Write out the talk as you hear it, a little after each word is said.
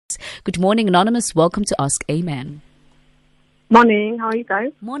Good morning, Anonymous. Welcome to Ask a Man. Morning. How are you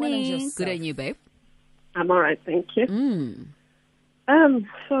guys? Morning. Good on you, babe. I'm all right, thank you.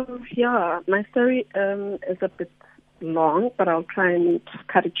 My story is a bit long, but I'll try and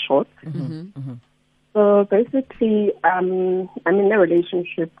cut it short. So basically, I'm in a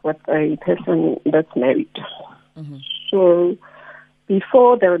relationship with a person that's married. So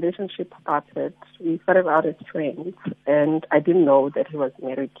before the relationship started, we started out as friends, and I didn't know that he was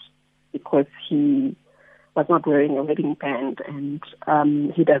married because he was not wearing a wedding band, and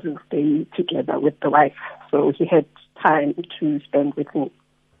he doesn't stay together with the wife. So he had time to spend with me.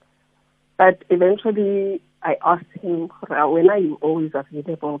 But eventually, I asked him, when are you always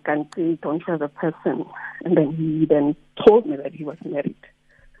available? Don't you have a person? And then he then told me that he was married.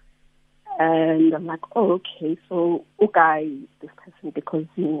 And I'm like, oh, okay, so this person, because,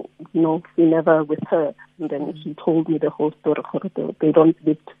 we never with her. And then he told me the whole story. They don't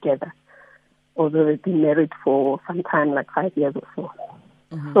live together, although they've been married for some time, like 5 years or so.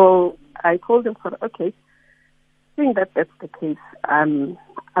 So I told him, okay, seeing that that's the case, I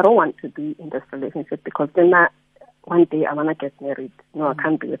don't want to be in this relationship because then one day I want to get married. No, I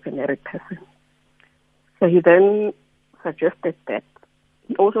can't be with a married person. So he then suggested that.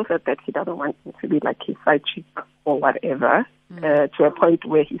 He also said that he doesn't want me to be like his side chick or whatever, to a point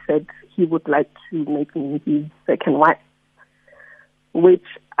where he said he would like to make me his second wife, which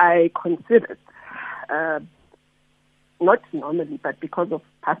I considered, not normally, but because of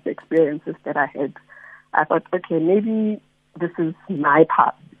past experiences that I had, I thought, okay, maybe this is my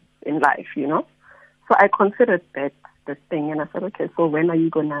path in life, So I considered this thing, and I said, okay, so when are you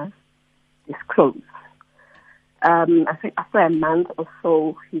going to disclose? I think after a month or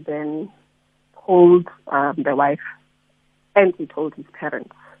so, he then told the wife, and he told his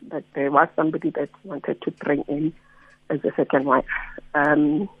parents that there was somebody that he wanted to bring in as a second wife.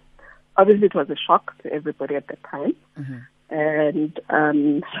 Obviously, it was a shock to everybody at the time. And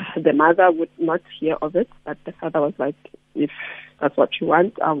the mother would not hear of it, but the father was like, if that's what you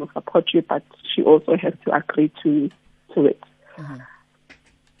want, I will support you, but she also has to agree to it.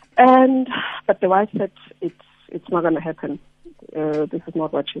 But the wife said, it's not going to happen. This is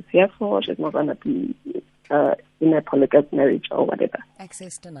not what she's here for. She's not going to be in a polygamous marriage or whatever.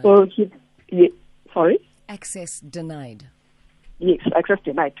 Access denied. So sorry? Access denied. Yes, access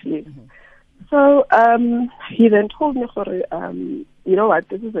denied. Yes. So he then told me, you know what,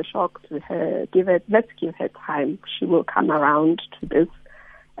 this is a shock to her. Let's give her time. She will come around to this,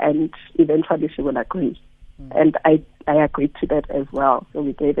 and eventually she will agree. And I agreed to that as well. So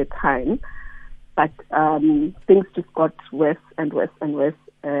we gave it time. But things just got worse and worse and worse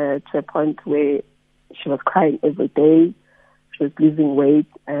to a point where she was crying every day. She was losing weight,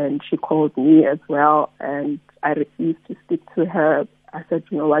 and she called me as well. And I refused to speak to her. I said,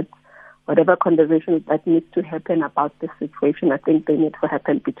 you know what, whatever conversations that needs to happen about this situation, I think they need to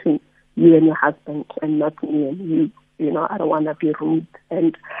happen between you and your husband and not me and you. I don't want to be rude,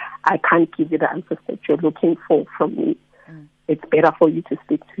 and I can't give you the answers that you're looking for from me. It's better for you to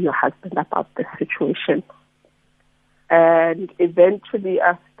speak to your husband about the situation. And eventually,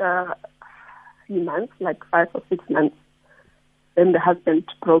 after a few months, like 5 or 6 months, then the husband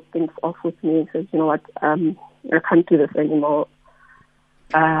broke things off with me and says, you know what, I can't do this anymore.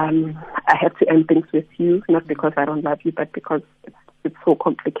 I have to end things with you, not because I don't love you, but because it's so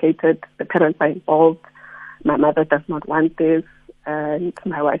complicated. The parents are involved. My mother does not want this. And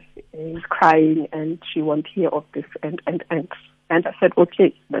my wife is crying, and she won't hear of this, and I said,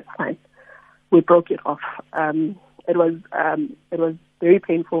 okay, that's fine. We broke it off. It was very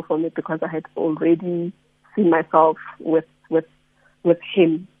painful for me because I had already seen myself with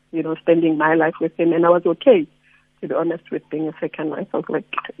him, spending my life with him, and I was okay, to be honest, with being a second wife. I was like,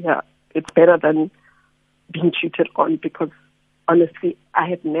 yeah, it's better than being cheated on, because honestly, I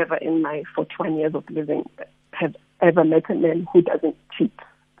had never in my 41 years of living have ever met a man who doesn't cheat.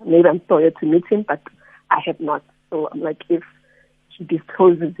 Maybe I'm sorry to meet him, but I have not. So I'm like, if he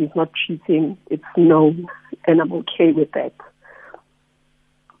discloses he's not cheating, it's known, and I'm okay with that.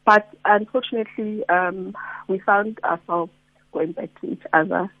 But unfortunately, we found ourselves going back to each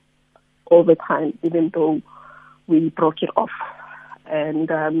other all the time, even though we broke it off. And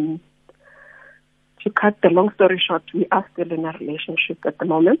to cut the long story short, we are still in a relationship at the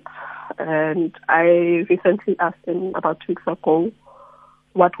moment. And I recently asked him about 2 weeks ago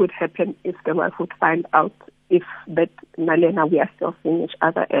what would happen if the wife would find out if that Nalena, we are still seeing each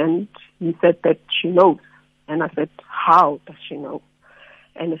other. And he said that she knows. And I said, how does she know?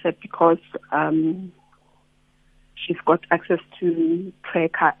 And he said, because she's got access to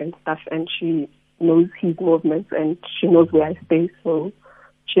tracker and stuff, and she knows his movements, and she knows where I stay, so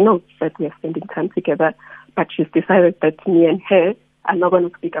she knows that we are spending time together, but she's decided that me and her are not going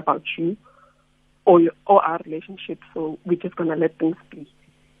to speak about you or our relationship, so we're just going to let things be.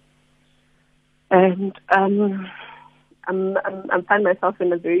 And I find myself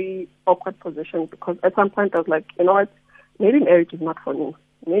in a very awkward position because at some point I was like, you know what, maybe marriage is not for me.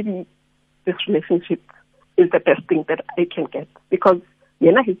 Maybe this relationship is the best thing that I can get, because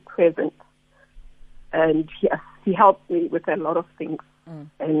Yena is present and he helps me with a lot of things.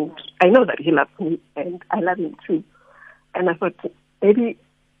 And I know that he loves me and I love him too. And I thought, maybe,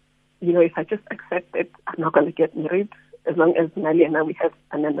 if I just accept it, I'm not going to get married. As long as Nali and I, we have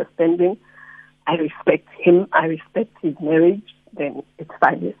an understanding, I respect him, I respect his marriage, then it's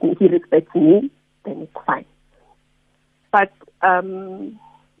fine with me. He respects me, then it's fine. But I'm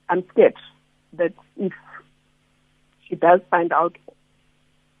scared that if she does find out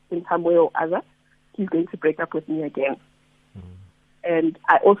in some way or other, he's going to break up with me again. And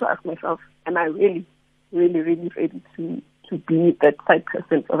I also ask myself, am I really, really, really ready to be that side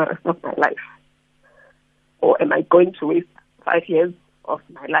person for the rest of my life? Or am I going to waste 5 years of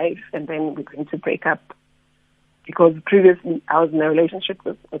my life and then we're going to break up? Because previously I was in a relationship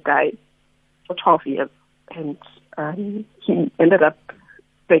with a guy for 12 years and he ended up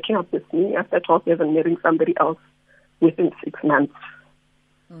breaking up with me after 12 years and marrying somebody else within 6 months.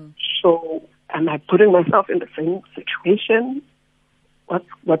 So am I putting myself in the same situation?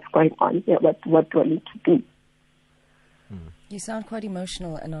 What's going on here? What do I need to do? You sound quite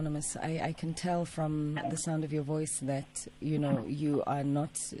emotional, Anonymous. I can tell from the sound of your voice that, you are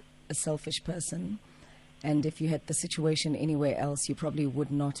not a selfish person. And if you had the situation anywhere else, you probably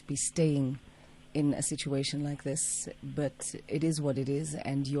would not be staying in a situation like this. But it is what it is,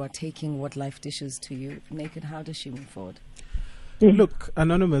 and you are taking what life dishes to you. Naked, how does she move forward? Look,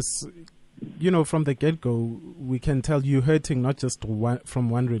 Anonymous, from the get-go, we can tell you're hurting not just from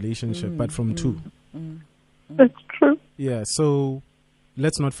one relationship, but from two. That's true. Yeah, so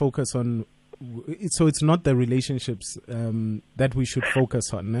let's not focus on... So it's not the relationships that we should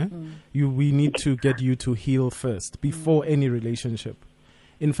focus on. We need to get you to heal first before any relationship.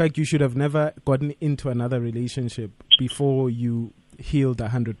 In fact, you should have never gotten into another relationship before you healed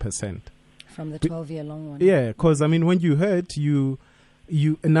 100%. From the 12-year long one. Yeah, because, when you hurt, you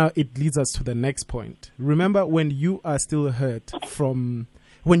now it leads us to the next point. Remember, when you are still hurt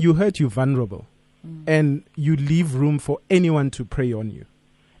when you hurt, you're vulnerable. And you leave room for anyone to prey on you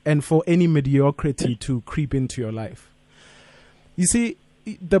and for any mediocrity to creep into your life. You see,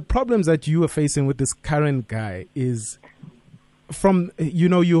 the problems that you are facing with this current guy is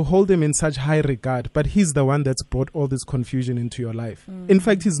you hold him in such high regard, but he's the one that's brought all this confusion into your life. In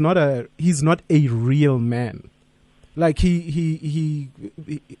fact, he's not a real man. Like he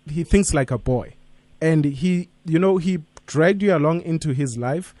thinks like a boy, and he dragged you along into his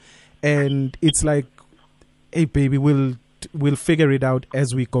life. And it's like, hey, baby, we'll figure it out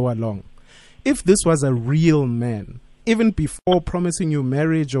as we go along. If this was a real man, even before promising you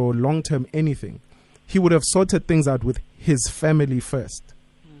marriage or long-term anything, he would have sorted things out with his family first,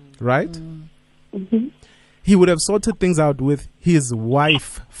 right? Mm-hmm. He would have sorted things out with his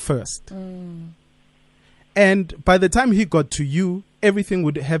wife first. And by the time he got to you, everything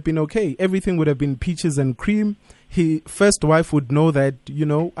would have been okay. Everything would have been peaches and cream. His first wife would know that,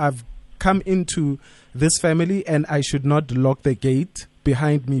 I've come into this family and I should not lock the gate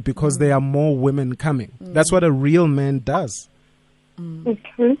behind me because there are more women coming. That's what a real man does.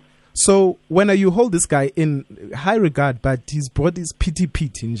 Okay. So when you hold this guy in high regard, but he's brought this pity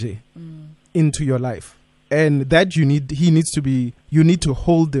into your life, and that you need to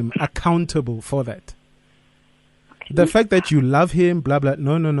hold him accountable for that. Okay. The fact that you love him, blah blah,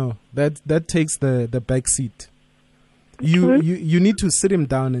 no, that takes the back seat. You need to sit him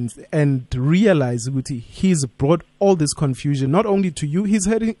down and realize he's brought all this confusion not only to you, he's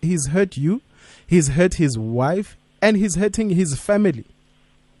hurt you, he's hurt his wife, and he's hurting his family.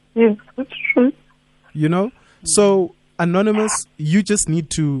 Yes, that's true. So Anonymous, you just need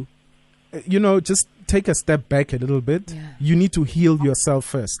to just take a step back a little bit. You need to heal yourself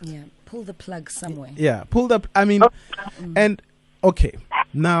first. Pull the plug somewhere. And okay,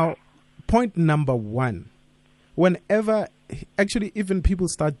 now point number 1. Whenever, actually, even people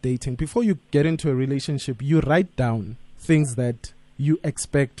start dating, before you get into a relationship, you write down things that you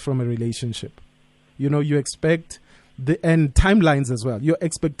expect from a relationship. You expect and timelines as well. Your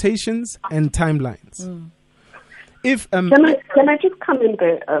expectations and timelines. If can I just come in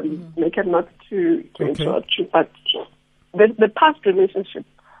there, make it not to interrupt you, but the past relationship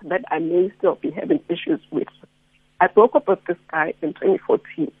that I may still be having issues with. I broke up with this guy in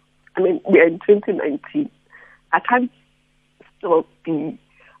 2014. We are in 2019. I can't still be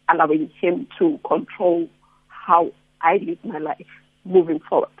allowing him to control how I live my life moving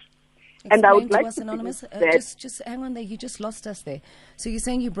forward. Explain and I would to like us, to Anonymous, that just hang on there. You just lost us there. So you're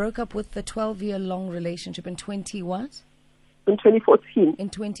saying you broke up with the 12-year-long relationship in 20 what? in 2014. In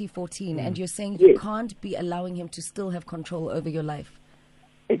 2014, and you're saying you Yes. can't be allowing him to still have control over your life.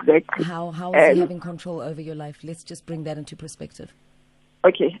 Exactly. How is he having control over your life? Let's just bring that into perspective.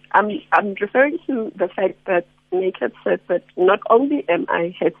 Okay, I'm referring to the fact that Naked said that not only am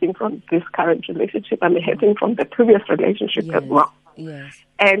I hurting from this current relationship, I'm hurting from the previous relationship as well. Yes.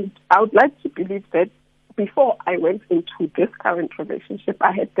 And I would like to believe that before I went into this current relationship,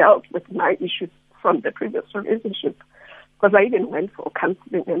 I had dealt with my issues from the previous relationship. Because I even went for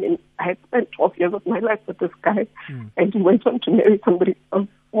counseling. I mean, I had spent 12 years of my life with this guy, and he went on to marry somebody else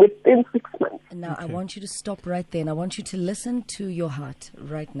within 6 months. Now, I want you to stop right there, and I want you to listen to your heart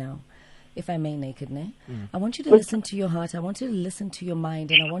right now. If I may, Naked, ne? I want you to listen to your heart. I want you to listen to your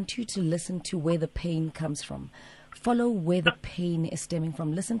mind, and I want you to listen to where the pain comes from. Follow where the pain is stemming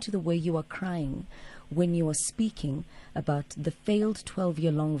from. Listen to the way you are crying when you are speaking about the failed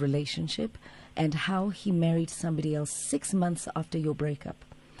 12-year-long relationship and how he married somebody else 6 months after your breakup.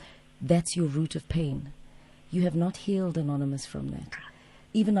 That's your root of pain. You have not healed, Anonymous, from that.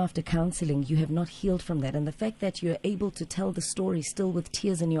 Even after counseling, you have not healed from that. And the fact that you're able to tell the story still with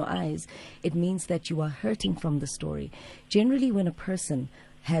tears in your eyes, it means that you are hurting from the story. Generally, when a person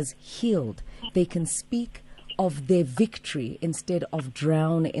has healed, they can speak of their victory instead of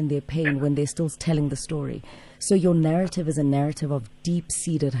drown in their pain when they're still telling the story. So your narrative is a narrative of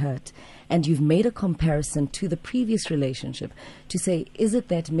deep-seated hurt. And you've made a comparison to the previous relationship to say, is it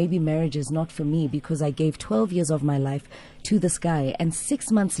that maybe marriage is not for me because I gave 12 years of my life to this guy, and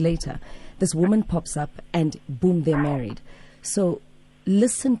 6 months later, this woman pops up and boom, they're married. So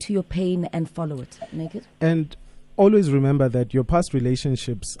listen to your pain and follow it. Naked? And always remember that your past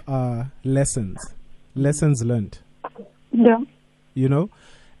relationships are lessons learned. Yeah. You know?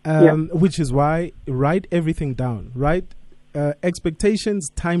 Which is why write everything down. Write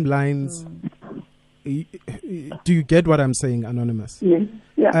expectations, timelines. Do you get what I'm saying, Anonymous? Yes.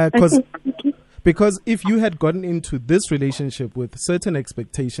 Yeah. Because if you had gotten into this relationship with certain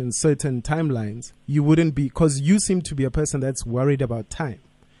expectations, certain timelines, you wouldn't be, because you seem to be a person that's worried about time.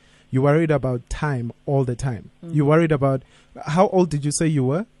 You're worried about time all the time. You're worried about, how old did you say you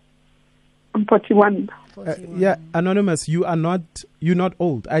were? I'm 41. Yeah, Anonymous, you're not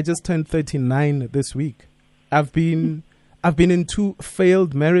old. I just turned 39 this week. I've been in 2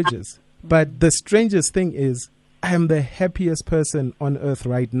 failed marriages. But the strangest thing is, I am the happiest person on earth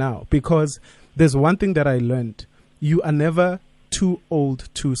right now, because there's one thing that I learned. You are never too old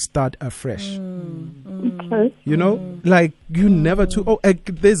to start afresh. Okay. You know, like you're never too old.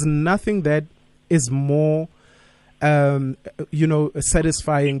 There's nothing that is more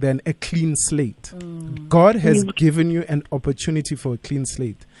satisfying than a clean slate. God has given you an opportunity for a clean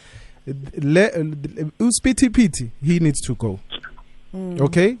slate. Isphithiphithi, he needs to go.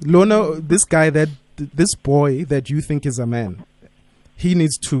 Okay? Lona, this boy that you think is a man, he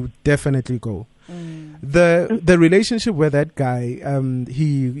needs to definitely go. The relationship where that guy,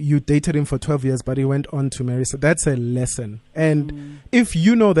 you dated him for 12 years, but he went on to marry. So that's a lesson. And if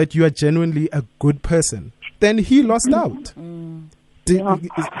you know that you are genuinely a good person, then he lost out.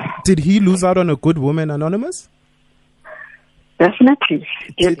 Did he lose out on a good woman, Anonymous? Definitely.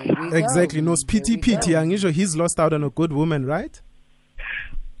 Exactly. No, Isphithiphithi, he's lost out on a good woman, right?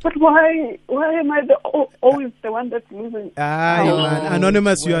 But why am I always the one that's losing?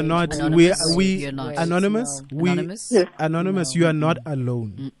 Anonymous, you are not. You're not. Anonymous, Anonymous? Anonymous, you are not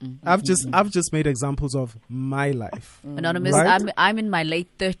alone. I've just made examples of my life. Anonymous, Right? I'm in my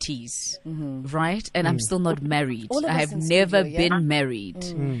late 30s, right? And I'm still not married. All of I us have in never studio, yeah? been married.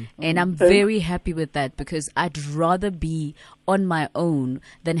 And I'm very happy with that, because I'd rather be on my own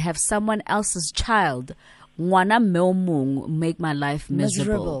than have someone else's child make my life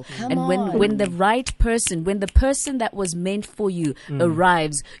miserable. Come And when the right person, when the person that was meant for you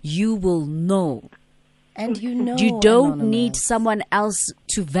arrives, you will know. And you don't Anonymous. need someone else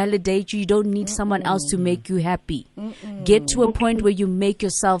to validate you. You don't need someone else to make you happy. Get to a point where you make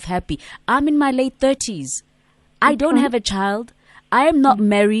yourself happy. I'm in my late 30s. I don't have a child. I am not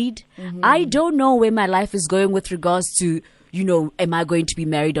married. I don't know where my life is going with regards to, am I going to be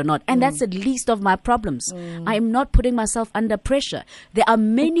married or not? And that's the least of my problems. I am not putting myself under pressure. There are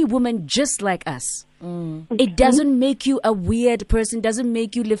many women just like us It doesn't make you a weird person, doesn't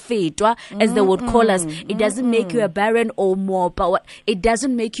make you lefetwa, as they would call us. It doesn't make you a baron or more power. It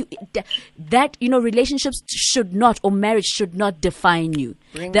doesn't make you that, relationships should not, or marriage should not define you.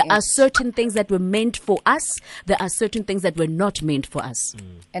 There are certain things that were meant for us. There are certain things that were not meant for us.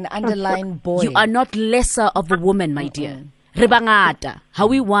 An underlying boy. You are not lesser of a woman, my dear. Rebangata,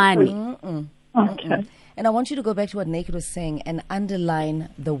 hawiwani. Okay. And I want you to go back to what Naked was saying and underline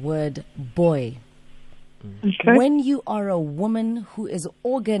the word boy. Okay. When you are a woman who is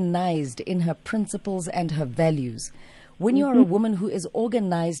organized in her principles and her values, when you are a woman who is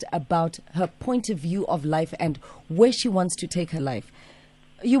organized about her point of view of life and where she wants to take her life,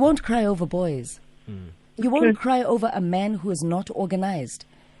 you won't cry over boys. You won't cry over a man who is not organized.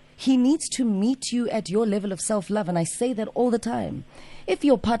 He needs to meet you at your level of self-love, and I say that all the time. If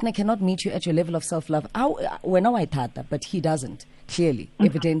your partner cannot meet you at your level of self-love, but he doesn't, clearly,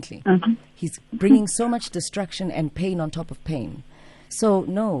 evidently. He's bringing so much destruction and pain on top of pain. So,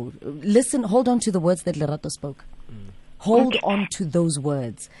 no, listen, hold on to the words that Lerato spoke. Hold on to those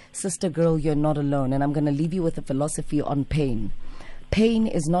words. Sister girl, you're not alone. And I'm going to leave you with a philosophy on pain. Pain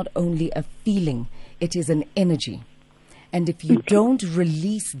is not only a feeling, it is an energy. And if you don't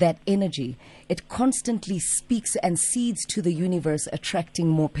release that energy, it constantly speaks and seeds to the universe, attracting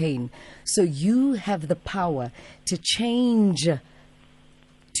more pain. So you have the power to change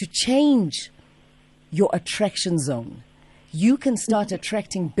your attraction zone. You can start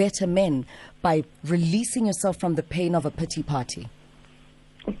attracting better men by releasing yourself from the pain of a pity party.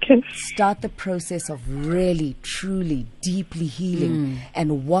 Okay. Start the process of really, truly, deeply healing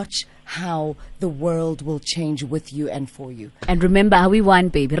and watch how the world will change with you and for you. And remember how we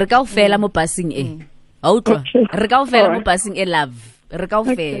want, baby. Rekau fela mo passing e. Outro. Rekau fela mo passing e love. Rekau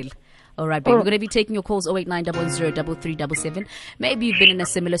fela. All right, baby. We're going to be taking your calls 089003377. Maybe you've been in a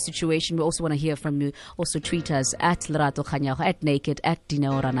similar situation. We also want to hear from you. Also tweet us at Lerato Khanyago, at Naked, at Dina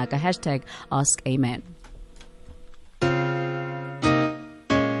Oranaka, hashtag Ask Amen.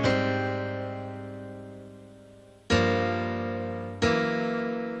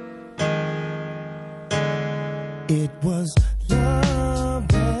 It was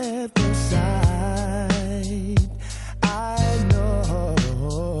love at the sight. I know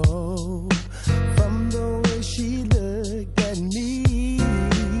from the way she looked at me.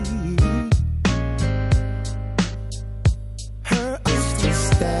 Her eyes would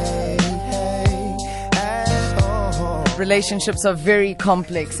stay at all. Relationships are very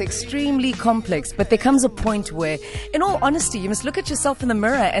complex, extremely complex, but there comes a point where, in all honesty, you must look at yourself in the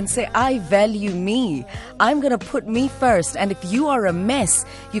mirror and say, I value me. I'm going to put me first. And if you are a mess,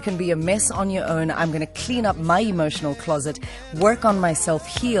 you can be a mess on your own. I'm going to clean up my emotional closet, work on myself,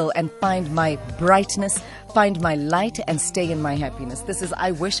 heal, and find my brightness, find my light, and stay in my happiness. This is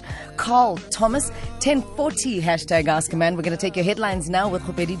I Wish. Carl Thomas, 1040, hashtag Ask a Man. We're going to take your headlines now with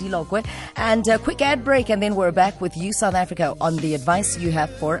Khopedi Dilokwe. And a quick ad break, and then we're back with you, South Africa, on the advice you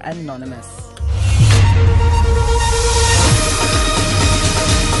have for Anonymous.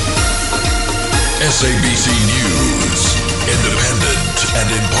 SABC News, independent and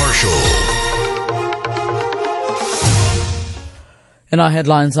impartial. In our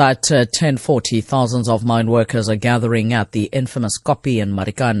headlines at 10:40, thousands of mine workers are gathering at the infamous Kopi in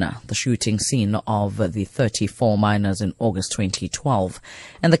Marikana, the shooting scene of the 34 miners in August 2012.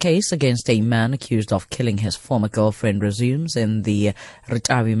 And the case against a man accused of killing his former girlfriend resumes in the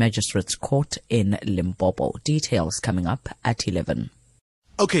Ritavi Magistrates Court in Limpopo. Details coming up at 11.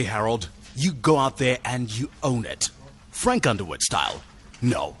 Okay, Harold, you go out there and you own it. Frank Underwood style.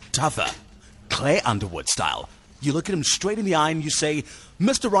 No, tougher. Claire Underwood style. You look at him straight in the eye and you say,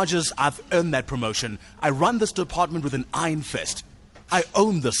 Mr. Rogers, I've earned that promotion. I run this department with an iron fist. I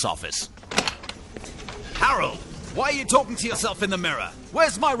own this office. Harold, why are you talking to yourself in the mirror?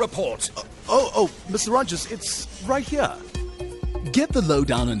 Where's my report? Mr. Rogers, it's right here. Get the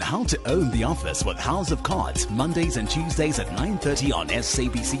lowdown on how to own the office with House of Cards, Mondays and Tuesdays at 9:30 on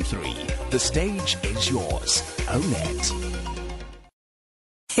SABC3. The stage is yours. Own it.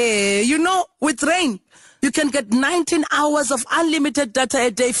 Hey, with Rain, you can get 19 hours of unlimited data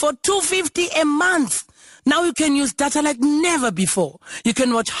a day for $250 a month. Now you can use data like never before. You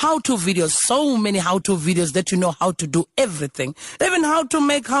can watch how-to videos, so many how-to videos that you know how to do everything. Even how to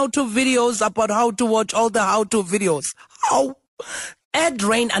make how-to videos about how to watch all the how-to videos. How? Add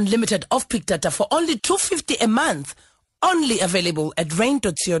Rain Unlimited off-peak data for only $250 a month. Only available at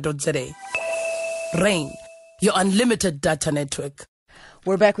rain.co.za. Rain, your unlimited data network.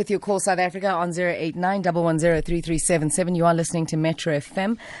 We're back with your call, South Africa, on 089-110-3377. You are listening to Metro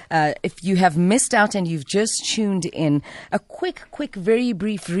FM. If you have missed out and you've just tuned in, a quick, very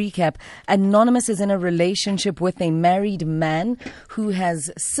brief recap. Anonymous is in a relationship with a married man who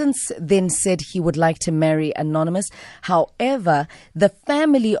has since then said he would like to marry Anonymous. However, the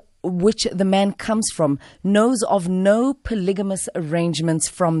family which the man comes from knows of no polygamous arrangements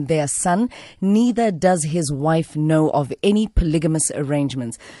from their son. Neither does his wife know of any polygamous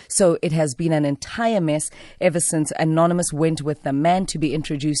arrangements. So it has been an entire mess ever since Anonymous went with the man to be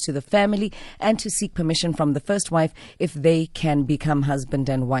introduced to the family and to seek permission from the first wife if they can become husband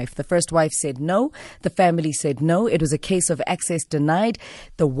and wife. The first wife said no. The family said no. It was a case of access denied.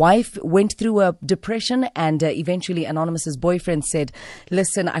 The wife went through a depression, and eventually Anonymous's boyfriend said,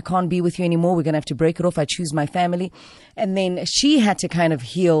 listen, I can't be with you anymore. We're going to have to break it off. I choose my family. And then she had to kind of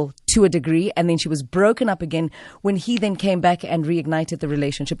heal to a degree, and then she was broken up again when he then came back and reignited the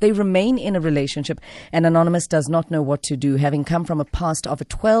relationship. They remain in a relationship, and Anonymous does not know what to do, having come from a past of a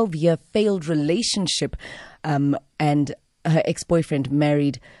 12-year failed relationship, and her ex-boyfriend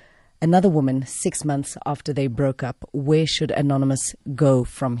married another woman 6 months after they broke up. Where should Anonymous go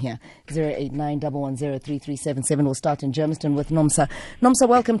from here? 089-110-3377. We'll start in Germiston with Nomsa. Nomsa,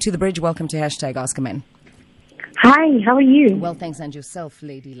 welcome to the bridge. Welcome to #AskAman. Hi, how are you? Well, thanks, and yourself,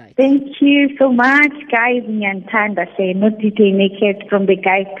 ladylike. Thank you so much, guys. Nyantanda say not to make it from the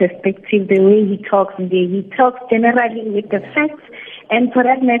guy's perspective, the way he talks, and he talks generally with the facts. And for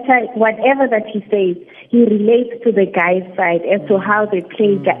that matter, whatever that he says, he relates to the guy's side as to how they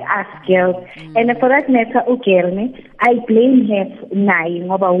play us girls. And for that matter, I blame her nayi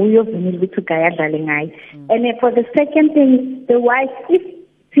ngoba uyovumile ukuthi ugaya adlale ngayo. And for the second thing, the wife, if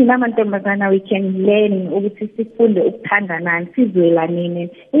thina mantombazana we can learn ukuthi sifunde ukuthandana sizwelaneni.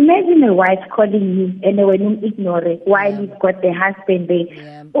 Imagine a wife calling you and when you ignore it while you've got the husband there.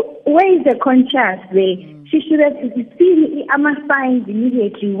 Where is the conscience there? She should have seen signs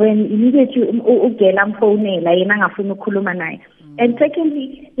immediately when ugela mfonela yena ngafuna ukukhuluma naye. And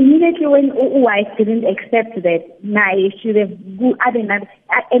secondly, immediately when wife didn't accept that, naye should have go another.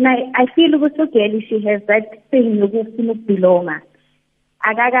 And I feel ukuthi she has that thing yokufuna ukubelonga.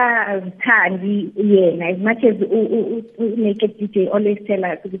 Akakathandi yena, as much as naked DJ always tell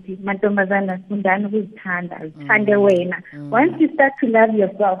us ukuthi mantombazana sifundani ukuzithanda, zithande wena. Once you start to love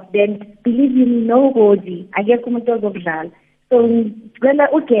yourself, then believe me, nobody akekho umuntu ozokudlala. So when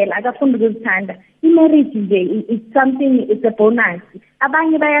ugela akafunda ukuzithanda, imarriage nje it's something, it's a bonus.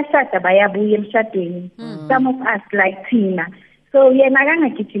 Abanye bayashada bayabuya emshadweni. Some of us like Tina. So yena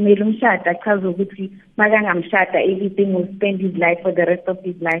akangagijimeli umshado achaza ukuthi makangamshada everything will spend his life for the rest of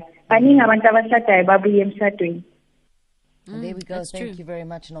his life. Baningi abantu abashadayo babuye emshadweni. There we go. Thank you very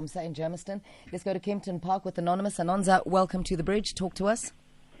much, Nomsa in Germiston. Let's go to Kempton Park with Anonymous. Anonza, welcome to the bridge. Talk to us.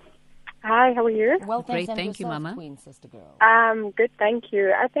 Hi, how are you? Well, great, thank you, Mama. Queen, sister girl. Good, thank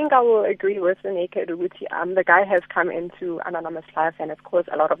you. I think I will agree with the naked Uguti. The guy has come into Anonymous' life and has caused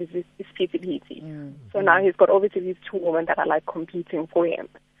a lot of his Isphithiphithi. So now he's got obviously these two women that are like competing for him.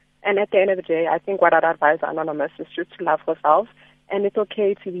 And at the end of the day, I think what I'd advise Anonymous is just to love herself. And it's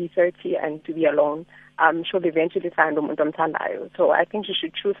okay to be 30 and to be alone. She'll eventually find umuntu omthandayo. So I think she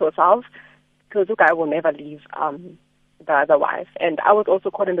should choose herself because the guy will never leave the other wife. And I was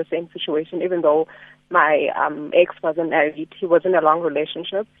also caught in the same situation, even though my ex wasn't married. He was in a long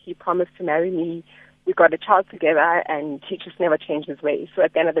relationship. He promised to marry me. We got a child together, and he just never changed his ways. So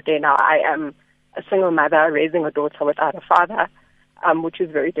at the end of the day, now I am a single mother raising a daughter without a father, which is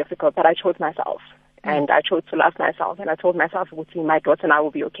very difficult. But I chose myself, and I chose to love myself. And I told myself, my daughter and I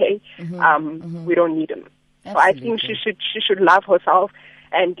will be okay. We don't need him. Absolutely. So I think she should love herself.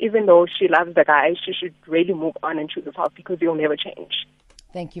 And even though she loves the guy, she should really move on and choose herself because he'll never change.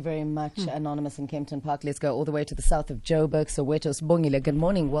 Thank you very much, Anonymous in Kempton Park. Let's go all the way to the south of Joburg. Soweto Sibongile. Good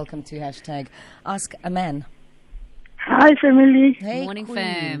morning. Welcome to #AskAman. Hi, family. Hey, morning, Queen.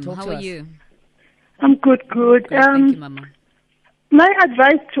 fam. Talk How to are us. you? I'm good. Thank you, Mama. My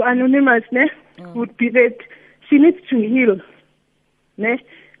advice to Anonymous would be that she needs to heal.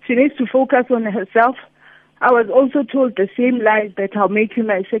 She needs to focus on herself. I was also told the same lies that I'll make you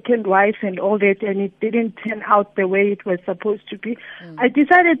my second wife and all that, and it didn't turn out the way it was supposed to be. I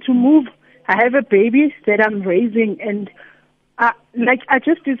decided to move. I have a baby that I'm raising, and I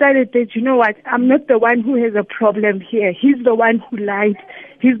just decided that, you know what, I'm not the one who has a problem here. He's the one who lied.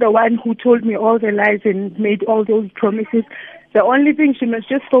 He's the one who told me all the lies and made all those promises. The only thing, she must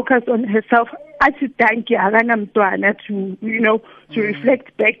just focus on herself. I should thank you, to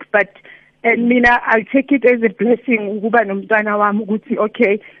reflect back, but and mina, I'll take it as a blessing.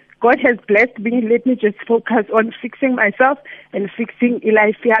 Okay, God has blessed me. Let me just focus on fixing myself and fixing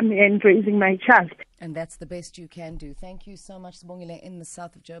Isphithiphithi and raising my child. And that's the best you can do. Thank you so much, Sibongile, in the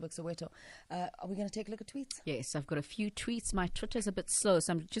south of Joburg, Soweto. Are we going to take a look at tweets? Yes, I've got a few tweets. My Twitter's a bit slow,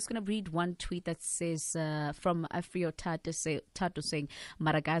 so I'm just going to read one tweet that says, from Afrio Tato saying,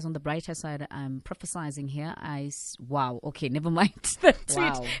 Mara guys, on the brighter side, I'm prophesizing here. Wow, okay, never mind. That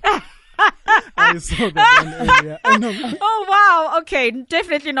tweet. Wow. I saw that one earlier. Oh, wow. Okay,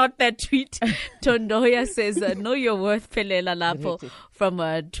 definitely not that tweet. Tondoya says, know your worth, Pelela Lapo. From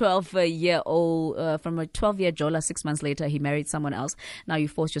a 12-year-old, from a 12-year Jola, 6 months later, he married someone else. Now you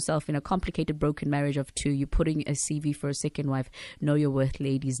forced yourself in a complicated, broken marriage of two. You're putting a CV for a second wife. Know your worth,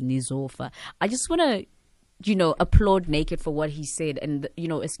 ladies. Nizofa. I just want to, applaud Naked for what he said. And,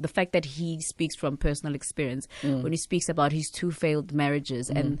 it's the fact that he speaks from personal experience when he speaks about his two failed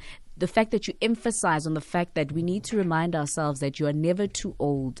marriages and the fact that you emphasize on the fact that we need to remind ourselves that you are never too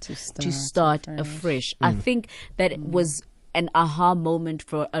old to start afresh. I think that it was an aha moment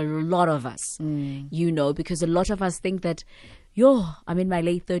for a lot of us, because a lot of us think that, I'm in my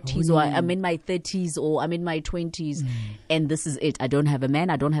late 30s or I'm in my 30s or I'm in my 20s and this is it. I don't have a man.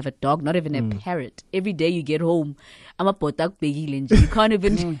 I don't have a dog, not even a parrot. Every day you get home, I'm a potak begilin. You can't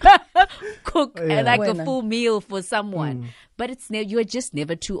even cook a full meal for someone. But you are just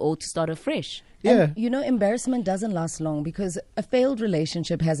never too old to start afresh. Yeah. And, embarrassment doesn't last long because a failed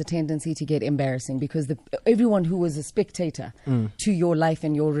relationship has a tendency to get embarrassing because everyone who was a spectator to your life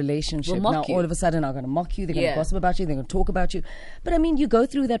and your relationship now all of a sudden are going to mock you. They're going to gossip about you. They're going to talk about you. But you go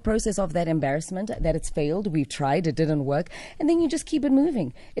through that process of that embarrassment, that it's failed. We've tried. It didn't work. And then you just keep it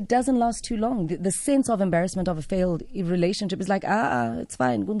moving. It doesn't last too long. The sense of embarrassment of a failed relationship is like, it's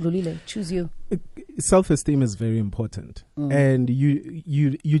fine. Choose you. Self-esteem is very important. And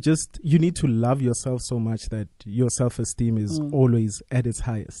you need to love yourself so much that your self-esteem is always at its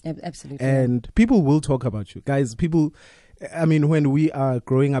highest. Absolutely. And people will talk about you. Guys, when we are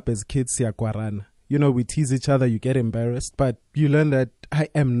growing up as kids, we tease each other, you get embarrassed, but you learn that I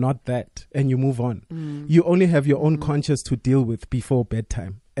am not that, and you move on. You only have your own conscience to deal with before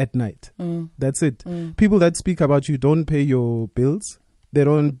bedtime at night. That's it. People that speak about you don't pay your bills. They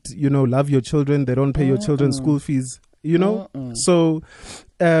don't, love your children. They don't pay your children's school fees, So,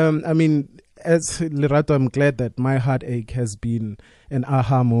 as Lerato, I'm glad that my heartache has been an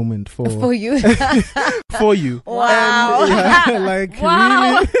aha moment for you. For you. Wow. And,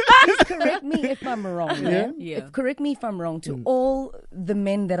 wow. Really. Please correct me if I'm wrong. Correct me if I'm wrong to all the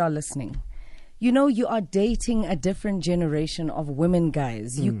men that are listening. You are dating a different generation of women,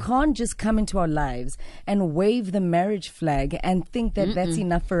 guys. You can't just come into our lives and wave the marriage flag and think that that's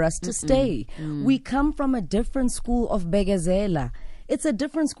enough for us to stay. We come from a different school of Begazela. It's a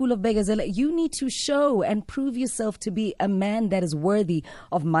different school of Begazela. You need to show and prove yourself to be a man that is worthy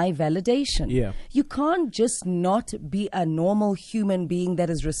of my validation. Yeah. You can't just not be a normal human being that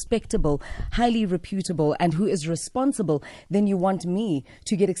is respectable, highly reputable, and who is responsible. Then you want me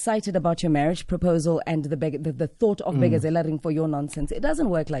to get excited about your marriage proposal and the thought of Begazela ring for your nonsense. It doesn't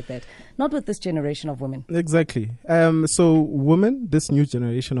work like that. Not with this generation of women. Exactly. So women, this new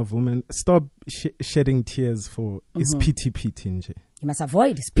generation of women, stop shedding tears for Isphithiphithi. You must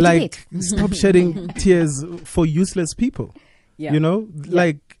avoid stop shedding tears for useless people. Yeah.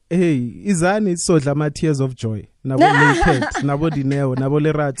 Hey, izani sodla ma tears of joy. Nabo naked, nabo dineo, nabo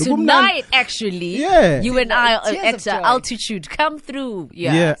lerato. Tonight, actually, you and I are at altitude. Come through.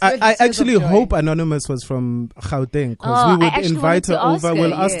 Yeah. I actually hope Anonymous was from Gauteng because we would invite her over.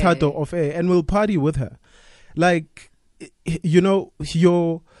 We'll ask Tato off air and we'll party with her.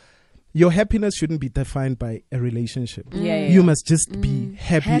 Your happiness shouldn't be defined by a relationship. You must just be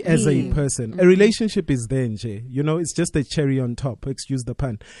happy as a person. A relationship is there, Nje. It's just a cherry on top. Excuse the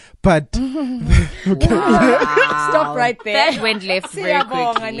pun. But stop right there. That went left very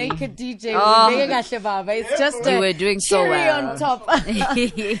quickly. Naked DJ. It's just you were doing so cherry well on top.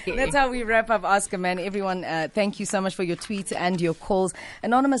 That's how we wrap up Ask a Man. Everyone, thank you so much for your tweets and your calls.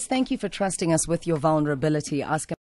 Anonymous, thank you for trusting us with your vulnerability. Ask a